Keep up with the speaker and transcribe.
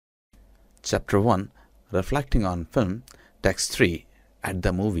Chapter 1, Reflecting on Film, Text 3, At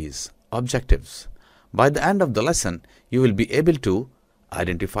the Movies, Objectives. By the end of the lesson, you will be able to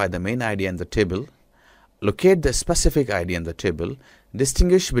identify the main idea in the table, locate the specific idea in the table,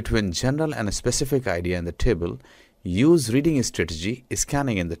 distinguish between general and a specific idea in the table, use reading strategy,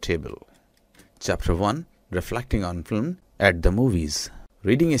 scanning in the table. Chapter 1, Reflecting on Film, At the Movies,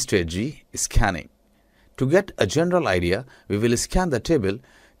 Reading Strategy, Scanning. To get a general idea, we will scan the table.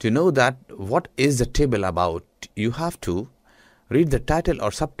 To know that what is the table about, you have to read the title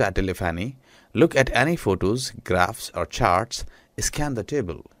or subtitle if any, look at any photos, graphs or charts, scan the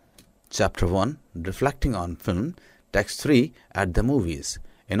table. Chapter 1, Reflecting on Film, Text 3, At the Movies.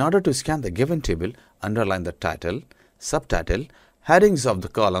 In order to scan the given table, underline the title, subtitle, headings of the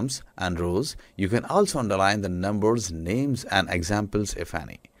columns and rows. You can also underline the numbers, names and examples if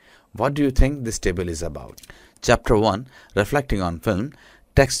any. What do you think this table is about? Chapter 1, Reflecting on Film,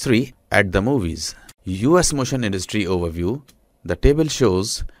 Text 3, At the Movies. US Motion Industry Overview. The table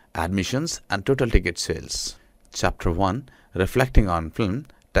shows admissions and total ticket sales. Chapter 1, Reflecting on Film,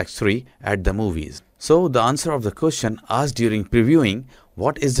 Text 3, At the Movies. So the answer of the question asked during previewing,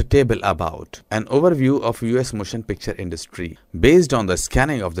 what is the table about? An overview of US motion picture industry. Based on the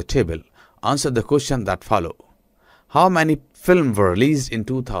scanning of the table, answer the question that follow. How many films were released in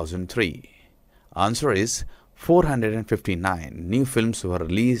 2003? Answer is 459 new films were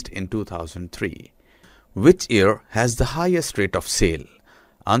released in 2003. Which year has the highest rate of sale?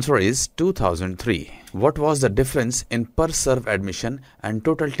 Answer is 2003. What was the difference in per serve admission and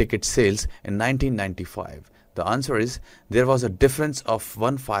total ticket sales in 1995? The answer is there was a difference of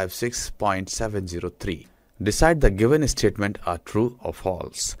 156.703. Decide the given statement are true or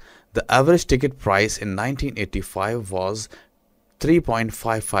false. The average ticket price in 1985 was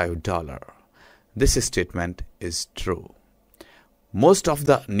 $3.55. This statement is true. Most of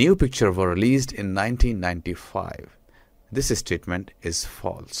the new pictures were released in 1995. This statement is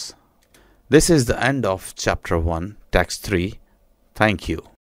false. This is the end of Chapter 1, Text 3. Thank you.